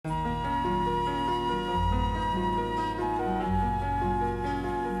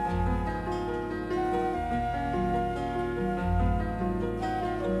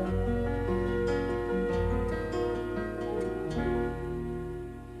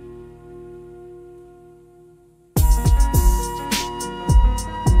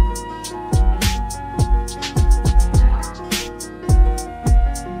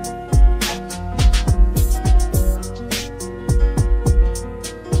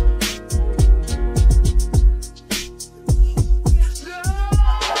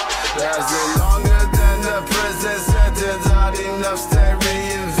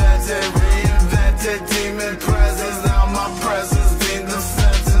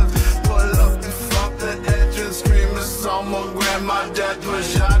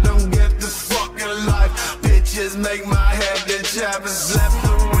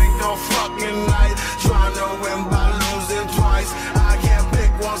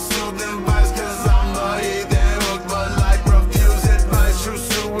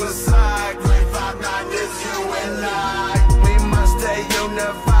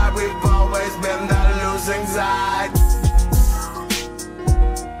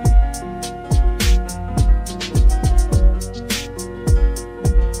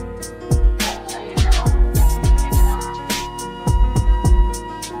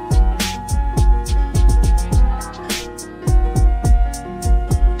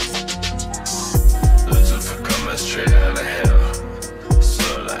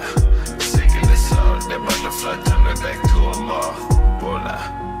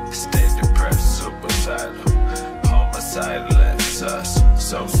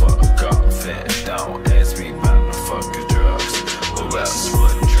so fuck off and don't ask me about the fucking drugs. Who else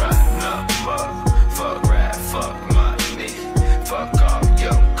would try? No, fuck rap, fuck money, fuck all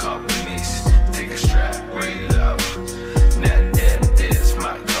your companies. Take a strap, reload. Now that is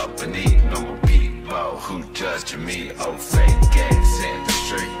my company. No more people who judging me, oh fake.